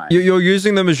a crime. You're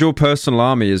using them as your personal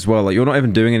army as well. Like you're not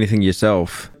even doing anything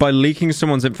yourself. By leaking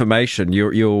someone's information,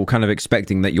 you're kind of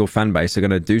expecting that your fan base are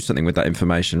going to do something with that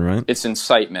information, right? It's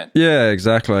incitement. Yeah,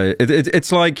 exactly.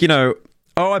 It's like,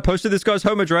 oh, I posted this guy's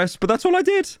home address, but that's all I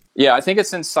did. Yeah, I think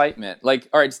it's incitement. Like,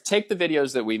 all right, take the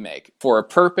videos that we make. For a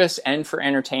purpose and for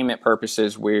entertainment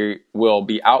purposes, we will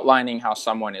be outlining how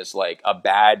someone is like a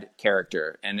bad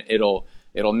character, and it'll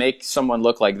make someone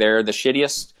look like they're the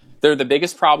shittiest, they're the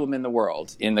biggest problem in the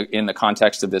world in the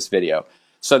context of this video.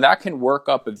 So that can work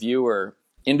up a viewer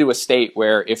into a state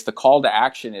where if the call to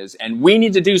action is, and we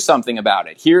need to do something about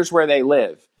it, here's where they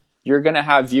live, you're going to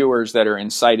have viewers that are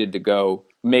incited to go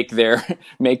make their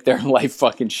make their life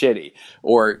fucking shitty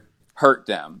or hurt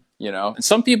them. And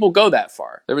some people go that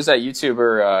far. There was that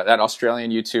YouTuber, that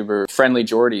Australian YouTuber, Friendly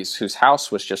Jordies, whose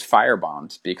house was just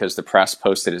firebombed because the press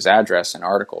posted his address in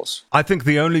articles. I think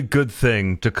the only good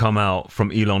thing to come out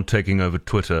from Elon taking over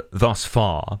Twitter thus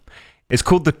far, it's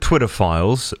called the Twitter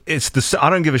Files. I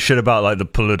don't give a shit about like the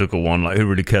political one, like who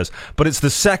really cares? But it's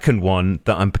the second one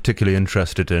that I'm particularly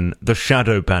interested in, the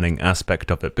shadow banning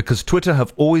aspect of it, because Twitter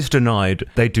have always denied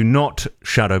they do not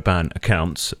shadow ban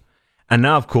accounts. And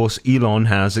now, of course, Elon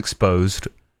has exposed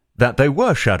that they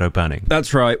were shadow banning.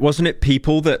 That's right. Wasn't it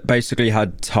people that basically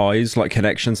had ties, like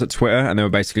connections at Twitter, and they were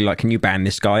basically like, can you ban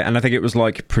this guy? And I think it was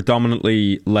like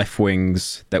predominantly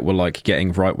left-wings that were like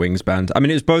getting right-wings banned. I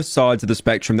mean, it was both sides of the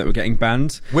spectrum that were getting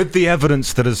banned. With the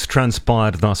evidence that has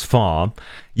transpired thus far,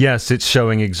 yes, it's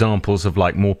showing examples of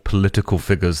like more political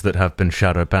figures that have been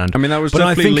shadow banned. I mean, that was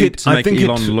definitely leaked to make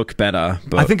Elon look better.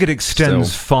 But I think it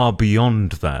extends far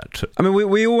beyond that. I mean,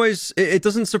 we always... It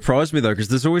doesn't surprise me, though, because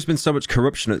there's always been so much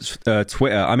corruption at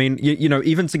Twitter. I mean, you know,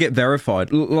 even to get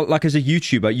verified, like as a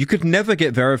YouTuber, you could never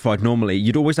get verified normally.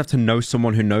 You'd always have to know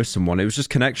someone who knows someone. It was just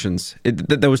connections.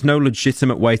 There was no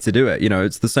legitimate way to do it. You know,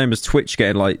 it's the same as Twitch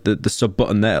getting like the sub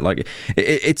button there. Like,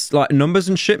 it's like numbers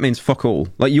and shit means fuck all.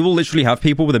 Like, you will literally have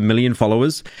people with 1 million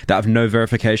followers that have no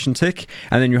verification tick,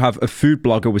 and then you have a food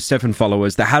blogger with 7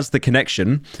 followers that has the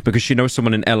connection because she knows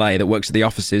someone in LA that works at the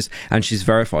offices and she's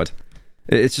verified.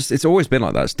 It's always been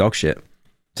like that. It's dog shit.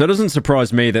 So it doesn't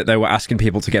surprise me that they were asking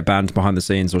people to get banned behind the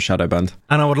scenes or shadow banned.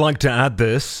 And I would like to add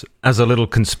this as a little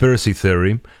conspiracy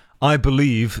theory. I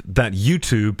believe that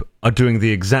YouTube are doing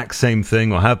the exact same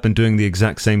thing or have been doing the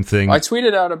exact same thing. I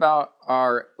tweeted out about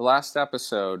our last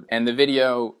episode, and the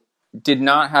video did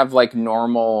not have like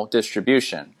normal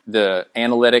distribution. The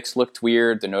analytics looked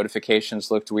weird. The notifications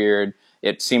looked weird.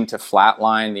 It seemed to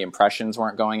flatline. The impressions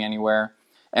weren't going anywhere.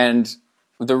 And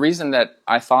the reason that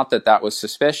I thought that that was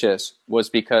suspicious was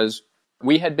because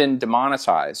we had been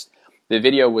demonetized. The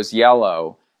video was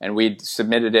yellow, and we'd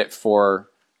submitted it for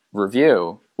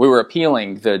review. We were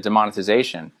appealing the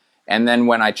demonetization. And then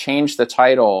when I changed the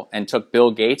title and took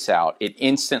Bill Gates out, it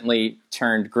instantly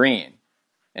turned green.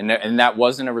 And that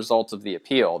wasn't a result of the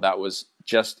appeal. That was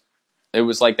just, it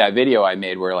was like that video I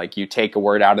made where like you take a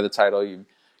word out of the title, you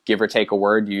give or take a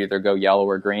word, you either go yellow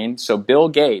or green. So Bill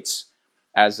Gates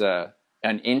as an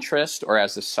interest or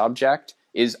as a subject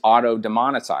is auto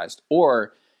demonetized.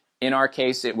 Or in our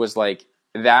case, it was like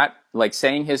that, like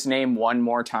saying his name one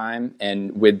more time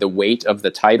and with the weight of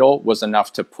the title was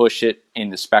enough to push it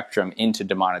in the spectrum into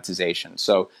demonetization.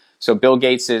 So Bill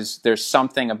Gates there's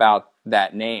something about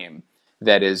that name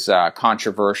that is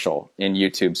controversial in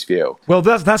YouTube's view. Well,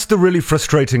 that's the really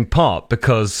frustrating part,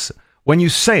 because when you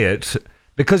say it,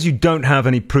 because you don't have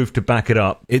any proof to back it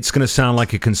up, it's going to sound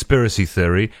like a conspiracy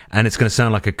theory, and it's going to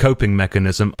sound like a coping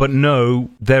mechanism. But no,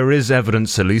 there is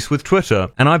evidence, at least with Twitter.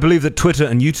 And I believe that Twitter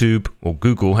and YouTube, or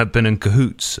Google, have been in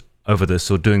cahoots over this,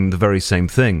 or doing the very same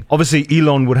thing. Obviously,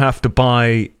 Elon would have to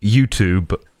buy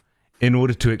YouTube in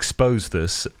order to expose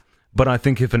this. But I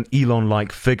think if an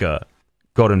Elon-like figure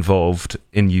got involved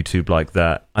in YouTube like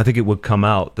that, I think it would come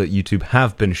out that YouTube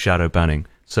have been shadow banning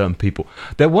certain people.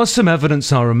 There was some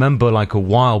evidence, I remember, like a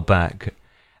while back,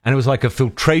 and it was like a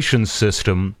filtration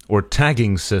system or a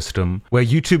tagging system where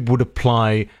YouTube would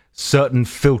apply certain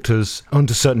filters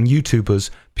onto certain YouTubers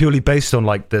purely based on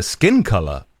like their skin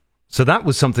color. So that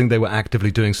was something they were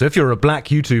actively doing. So if you're a black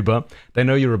YouTuber, they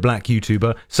know you're a black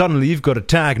YouTuber. Suddenly you've got a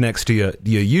tag next to your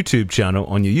YouTube channel,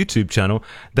 on your YouTube channel,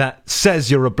 that says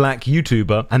you're a black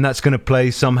YouTuber, and that's going to play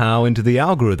somehow into the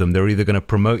algorithm. They're either going to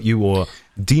promote you or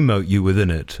demote you within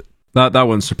it. That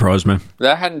wouldn't surprise me.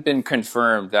 That hadn't been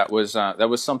confirmed. That was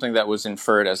something that was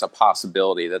inferred as a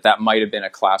possibility, that might have been a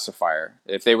classifier.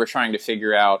 If they were trying to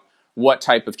figure out what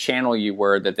type of channel you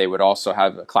were, that they would also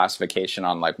have a classification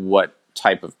on like what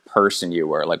type of person you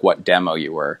were, like what demo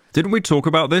you were. Didn't we talk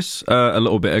about this a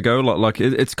little bit ago? Like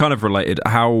it's kind of related,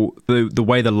 how the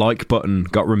way the like button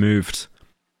got removed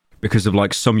because of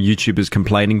like some YouTubers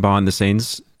complaining behind the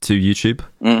scenes to YouTube.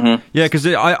 Mm-hmm. Yeah, because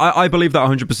I believe that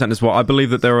 100% as well. I believe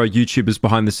that there are YouTubers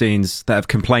behind the scenes that have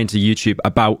complained to YouTube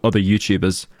about other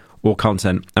YouTubers or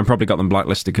content and probably got them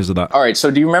blacklisted because of that. All right,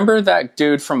 so do you remember that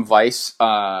dude from Vice,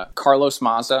 Carlos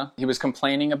Maza? He was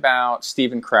complaining about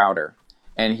Steven Crowder.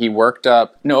 And he worked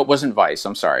up... No, it wasn't Vice.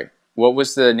 I'm sorry. What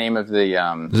was the name of the,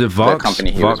 is it Vox? The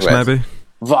company he Vox, was with? Maybe?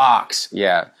 Vox,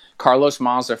 yeah. Carlos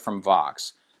Maza from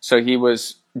Vox. So he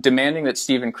was demanding that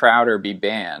Steven Crowder be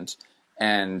banned,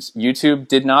 and YouTube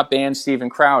did not ban Steven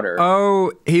Crowder.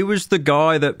 Oh, he was the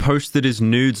guy that posted his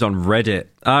nudes on Reddit.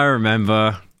 I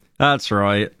remember. That's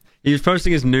right. He was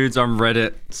posting his nudes on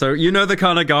Reddit. So you know the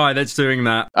kind of guy that's doing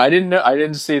that. I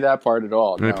didn't see that part at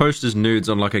all. And he posts his nudes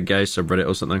on like a gay subreddit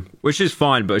or something, which is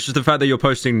fine, but it's just the fact that you're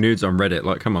posting nudes on Reddit.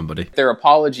 Like, come on, buddy. Their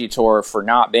apology tour for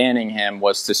not banning him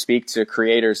was to speak to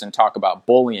creators and talk about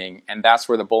bullying, and that's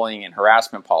where the bullying and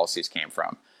harassment policies came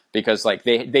from. Because like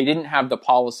they didn't have the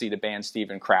policy to ban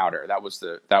Steven Crowder. That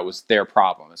was their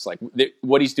problem. It's like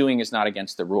what he's doing is not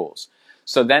against the rules.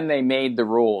 So then they made the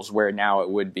rules where now it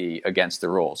would be against the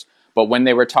rules. But when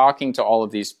they were talking to all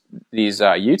of these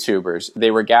YouTubers,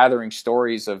 they were gathering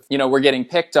stories of, we're getting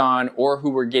picked on or who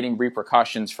were getting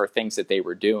repercussions for things that they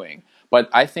were doing. But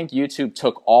I think YouTube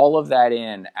took all of that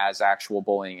in as actual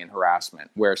bullying and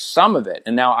harassment, where some of it,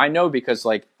 and now I know because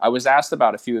like I was asked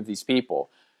about a few of these people,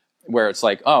 where it's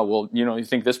like, oh, well, you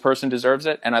think this person deserves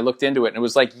it? And I looked into it and it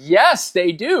was like, yes,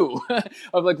 they do.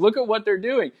 I'm like, look at what they're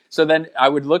doing. So then I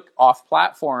would look off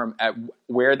platform at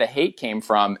where the hate came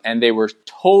from. And they were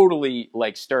totally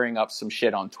like stirring up some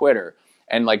shit on Twitter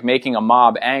and like making a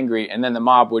mob angry. And then the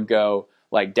mob would go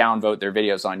like downvote their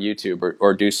videos on YouTube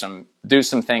or do some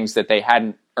things that they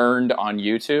hadn't earned on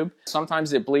YouTube.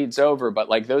 Sometimes it bleeds over, but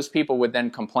like those people would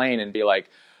then complain and be like,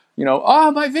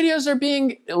 my videos are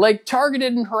being like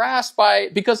targeted and harassed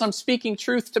because I'm speaking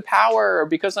truth to power or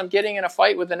because I'm getting in a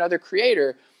fight with another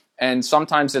creator. And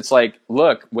sometimes it's like,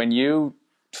 look, when you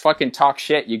fucking talk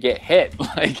shit, you get hit.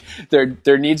 Like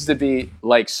there needs to be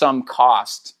like some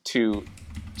cost to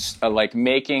like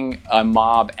making a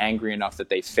mob angry enough that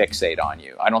they fixate on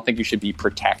you. I don't think you should be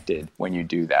protected when you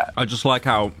do that. I just like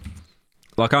how,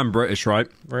 like I'm British, right?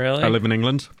 Really? I live in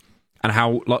England. And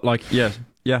how, yeah.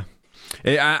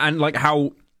 And like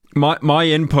how my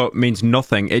input means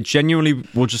nothing. It genuinely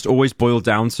will just always boil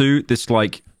down to this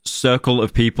like circle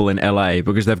of people in LA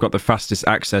because they've got the fastest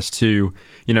access to,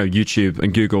 YouTube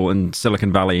and Google and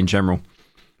Silicon Valley in general.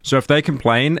 So if they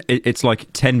complain, it's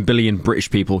like 10 billion British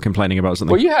people complaining about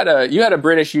something. Well, you had a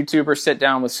British YouTuber sit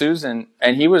down with Susan,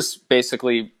 and he was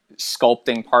basically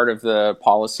sculpting part of the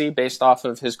policy based off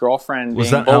of his girlfriend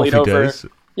being bullied over. Days?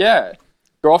 Yeah.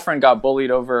 Girlfriend got bullied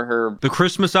over the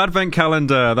Christmas advent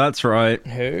calendar. That's right.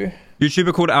 Who?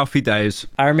 YouTuber called Alfie Days.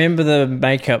 I remember the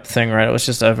makeup thing, right? It was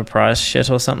just overpriced shit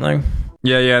or something.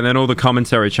 Yeah, and then all the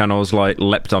commentary channels like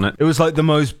leapt on it. It was like the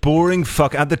most boring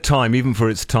at the time, even for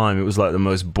its time, it was like the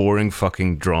most boring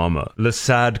fucking drama. Le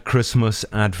Sad Christmas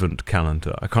Advent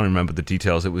Calendar. I can't remember the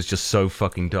details. It was just so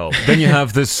fucking dull. Then you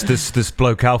have this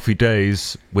bloke Alfie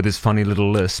Days with his funny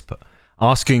little lisp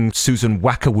asking Susan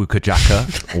Wacka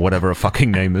or whatever her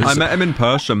fucking name is. I met him in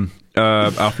person,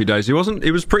 Alfie Days. He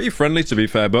was pretty friendly, to be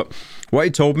fair, but what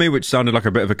he told me, which sounded like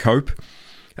a bit of a cope,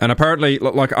 and apparently,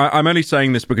 like, I'm only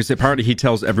saying this because apparently he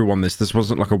tells everyone this. This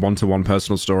wasn't like a one-to-one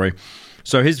personal story.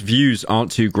 So his views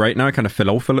aren't too great now, kind of fell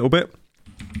off a little bit.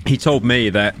 He told me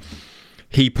that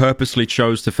he purposely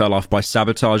chose to fall off by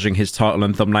sabotaging his title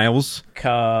and thumbnails.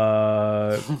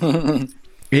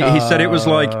 He said it was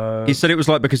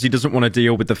like because he doesn't want to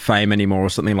deal with the fame anymore or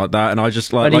something like that. And I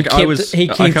just if he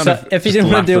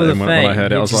didn't want to deal with the fame, when I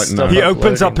heard it, I was like, no. He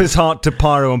opens up his heart to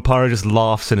Pyro, and Pyro just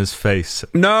laughs in his face.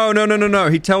 No.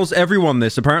 He tells everyone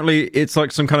this. Apparently, it's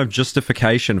like some kind of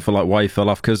justification for like why he fell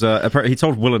off. Because apparently he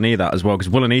told Will and E that as well. Because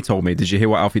Will and E told me, "Did you hear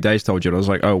what Alfie Days told you?" And I was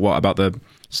like, "Oh, what about the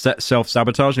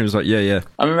self-sabotage?" And he was like, "Yeah."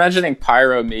 I'm imagining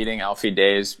Pyro meeting Alfie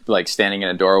Days, like standing in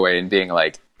a doorway and being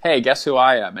like, hey, guess who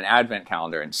I am? An advent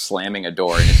calendar, and slamming a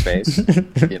door in his face.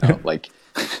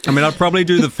 I mean, I'd probably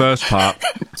do the first part.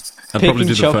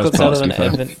 Picking chocolates out of an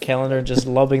advent calendar and just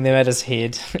lobbing them at his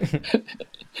head.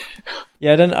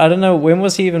 Yeah, I don't know. When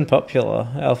was he even popular,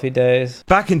 Alfie Days?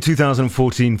 Back in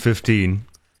 2014-15,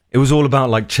 it was all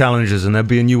about like challenges, and there'd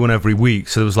be a new one every week.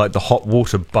 So there was like the hot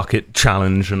water bucket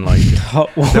challenge, and like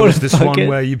hot water there was this bucket. one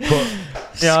where you put.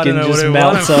 Yeah, I Skin don't know what just it was.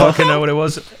 melts I don't off. fucking know what it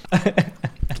was.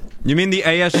 You mean the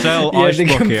ASL Yeah, ice the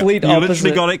bucket? complete You literally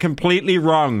opposite. got it completely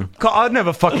wrong. God, I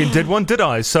never fucking did one, did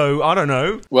I? So I don't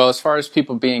know. Well, as far as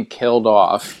people being killed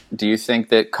off, do you think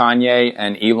that Kanye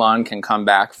and Elon can come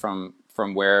back from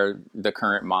where the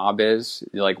current mob is?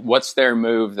 Like, what's their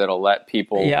move that'll let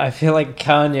people... Yeah, I feel like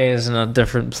Kanye is in a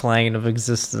different plane of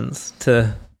existence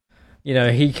to,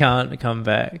 he can't come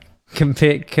back.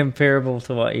 Comparable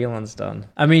to what Elon's done.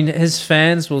 I mean, his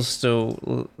fans will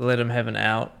still let him have an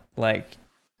out, like,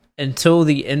 until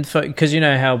the info... Because you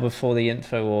know how before the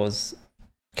InfoWars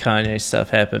Kanye stuff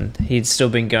happened, he'd still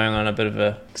been going on a bit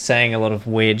of saying a lot of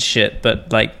weird shit,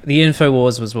 but like the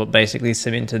InfoWars was what basically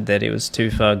cemented that he was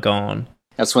too far gone.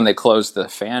 That's when they closed the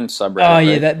fan subreddit. Oh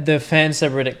yeah, right? that the fan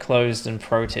subreddit closed in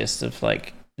protest of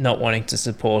like not wanting to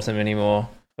support him anymore.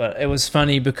 But it was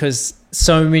funny because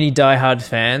so many diehard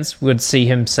fans would see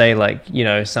him say like,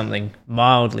 something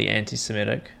mildly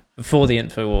anti-Semitic before the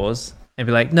InfoWars and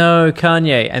be like, no,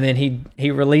 Kanye. And then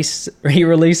he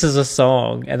releases a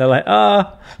song and they're like,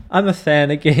 I'm a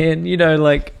fan again. You know,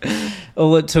 like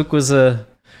all it took was a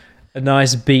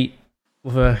nice beat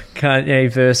with a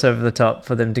Kanye verse over the top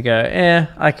for them to go,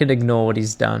 I can ignore what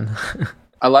he's done.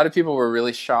 A lot of people were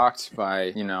really shocked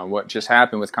by, what just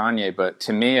happened with Kanye. But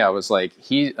to me, I was like,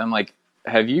 I'm like,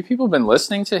 have you people been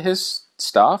listening to his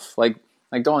stuff? Like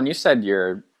Dolan, you said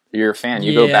you're a fan.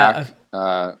 You go back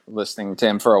listening to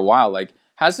him for a while. Like,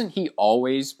 hasn't he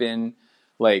always been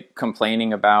like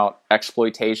complaining about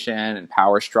exploitation and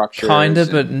power structures? Kind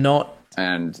of, but not.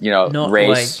 And not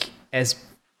race. Like as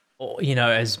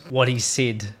what he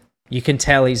said. You can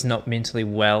tell he's not mentally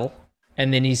well.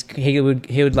 And then he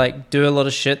would like do a lot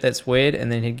of shit that's weird,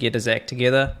 and then he'd get his act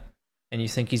together, and you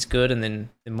think he's good, and then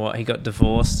what? He got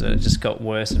divorced, and it just got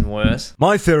worse and worse.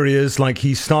 My theory is like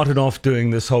he started off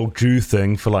doing this whole Jew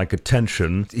thing for like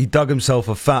attention. He dug himself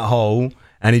a fat hole,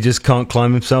 and he just can't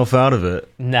climb himself out of it.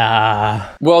 Nah.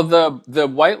 Well, the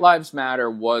White Lives Matter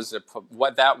was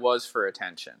what that was for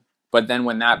attention, but then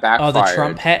when that backfired, the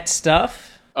Trump hat stuff.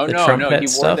 Oh, the no, Trump he hat wore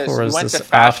stuff, this. or He is went this to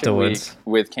Fashion afterwards? Week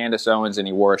with Candace Owens, and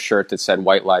he wore a shirt that said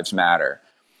 "White Lives Matter."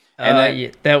 And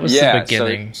then, that was the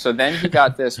beginning. So then he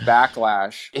got this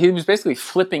backlash. He was basically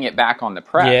flipping it back on the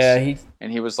press. Yeah,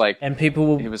 and he was like, and people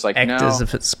will act no. as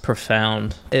if it's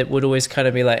profound. It would always kind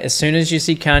of be like, as soon as you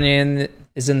see Kanye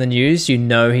is in the news, you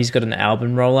know he's got an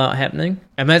album rollout happening,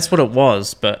 and that's what it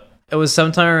was. But it was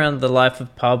sometime around the Life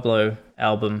of Pablo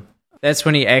album. That's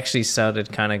when he actually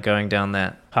started kind of going down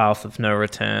that path of no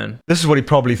return. This is what he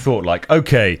probably thought, like,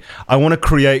 okay, I want to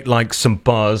create like some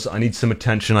buzz. I need some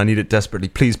attention. I need it desperately.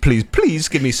 Please, please, please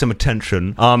give me some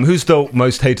attention. Who's the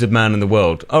most hated man in the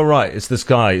world? Oh, right, it's this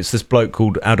guy. It's this bloke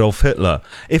called Adolf Hitler.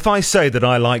 If I say that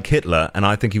I like Hitler and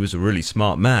I think he was a really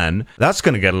smart man, that's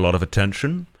going to get a lot of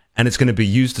attention. And it's going to be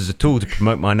used as a tool to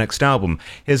promote my next album.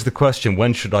 Here's the question,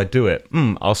 when should I do it?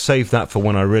 I'll save that for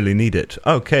when I really need it.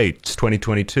 Okay, it's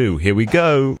 2022. Here we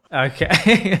go.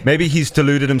 Okay. Maybe he's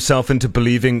deluded himself into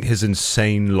believing his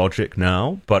insane logic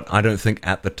now, but I don't think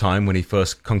at the time when he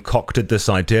first concocted this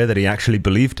idea that he actually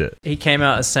believed it. He came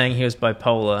out as saying he was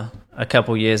bipolar a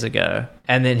couple years ago,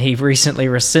 and then he recently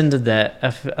rescinded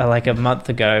that like a month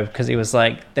ago because he was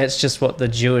like, that's just what the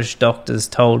Jewish doctors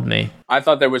told me. I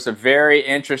thought there was a very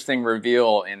interesting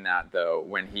reveal in that, though,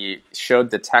 when he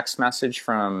showed the text message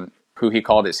from who he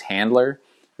called his handler.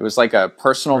 It was like a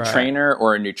personal trainer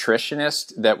or a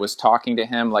nutritionist that was talking to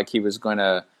him like he was going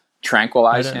to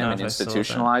tranquilize him and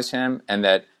institutionalize him, and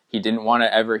that he didn't want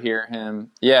to ever hear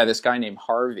him. Yeah, this guy named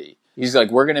Harvey. He's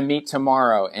like, we're going to meet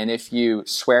tomorrow, and if you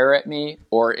swear at me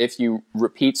or if you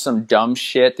repeat some dumb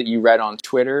shit that you read on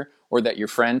Twitter or that your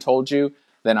friend told you,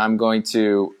 then I'm going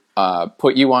to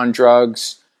put you on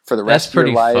drugs for the rest of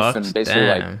your life and basically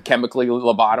like chemically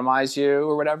lobotomize you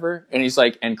or whatever. And he's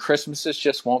like, and Christmases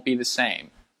just won't be the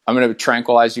same. I'm going to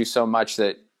tranquilize you so much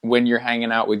that when you're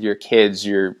hanging out with your kids,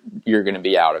 you're going to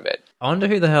be out of it. I wonder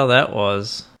who the hell that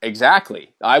was.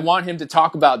 Exactly. I want him to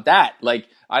talk about that. Like,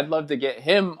 I'd love to get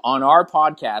him on our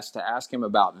podcast to ask him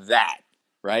about that,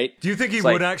 right? Do you think he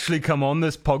would actually come on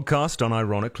this podcast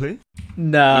unironically?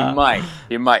 Nah.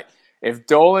 He might. If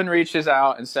Dolan reaches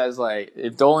out and says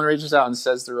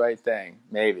the right thing,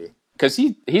 maybe. Because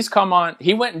he's come on,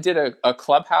 he went and did a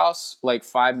Clubhouse like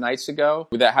 5 nights ago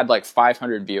that had like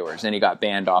 500 viewers, and he got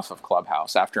banned off of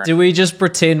Clubhouse after. Do we just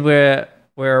pretend we're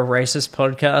a racist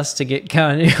podcast to get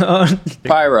Kanye on?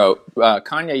 Pyro,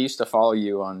 Kanye used to follow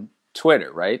you on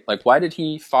Twitter, right? Like, why did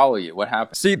he follow you? What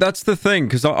happened? See, that's the thing,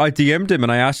 because I DM'd him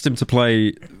and I asked him to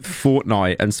play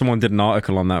Fortnite, and someone did an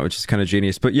article on that, which is kind of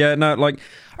genius. But yeah, no, like,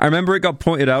 I remember it got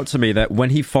pointed out to me that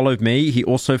when he followed me, he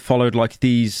also followed like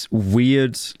these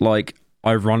weird, like,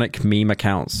 ironic meme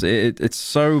accounts. It's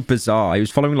so bizarre. He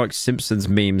was following like Simpsons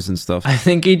memes and stuff. I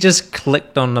think he just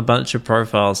clicked on a bunch of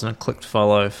profiles and clicked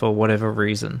follow for whatever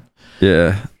reason.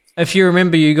 Yeah. If you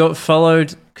remember, you got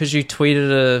followed because you tweeted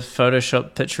a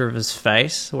Photoshop picture of his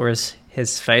face, whereas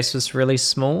his face was really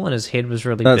small and his head was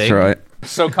really big. That's right.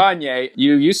 So Kanye,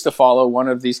 you used to follow one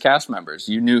of these cast members.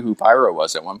 You knew who Pyro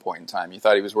was at one point in time. You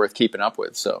thought he was worth keeping up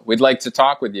with. So we'd like to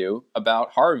talk with you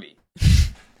about Harvey.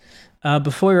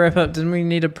 Before we wrap up, didn't we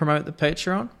need to promote the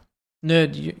Patreon?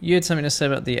 Nerd, you had something to say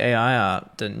about the AI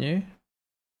art, didn't you?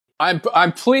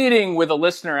 I'm pleading with a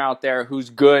listener out there who's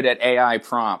good at AI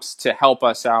prompts to help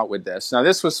us out with this. Now,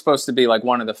 this was supposed to be like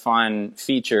one of the fun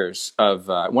features of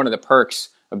one of the perks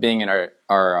of being in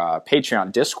our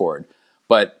Patreon Discord,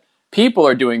 but people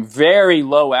are doing very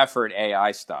low effort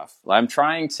AI stuff. I'm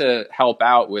trying to help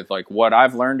out with like what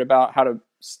I've learned about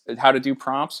how to do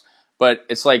prompts, But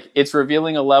it's like, it's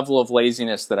revealing a level of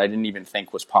laziness that I didn't even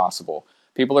think was possible.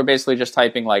 People are basically just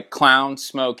typing like clown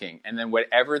smoking, and then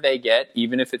whatever they get,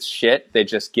 even if it's shit, they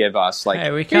just give us like,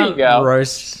 Hey, we here you can't go.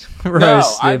 roast No,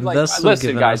 them.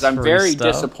 listen, guys, I'm very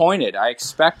disappointed. I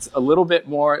expect a little bit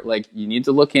more. Like, you need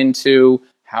to look into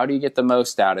how do you get the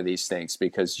most out of these things,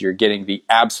 because you're getting the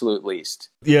absolute least.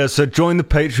 Yeah, so join the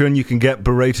Patreon. You can get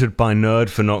berated by Nerd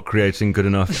for not creating good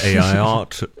enough AI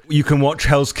art. You can watch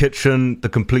Hell's Kitchen, the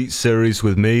complete series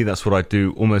with me. That's what I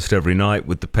do almost every night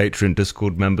with the Patreon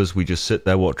Discord members. We just sit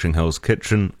there watching Hell's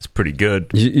Kitchen. It's pretty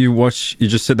good. You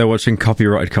just sit there watching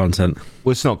copyrighted content.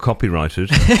 Well, it's not copyrighted.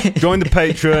 Join the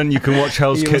Patreon. You can watch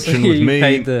Hell's Kitchen with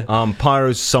me.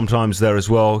 Pyro's sometimes there as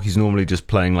well. He's normally just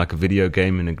playing like a video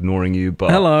game and ignoring you.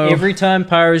 But hello. Every time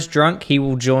Pyro's drunk, he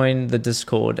will join the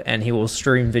Discord and he will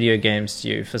stream video games to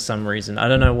you for some reason. I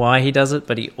don't know why he does it,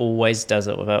 but he always does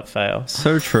it without fail.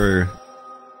 So true.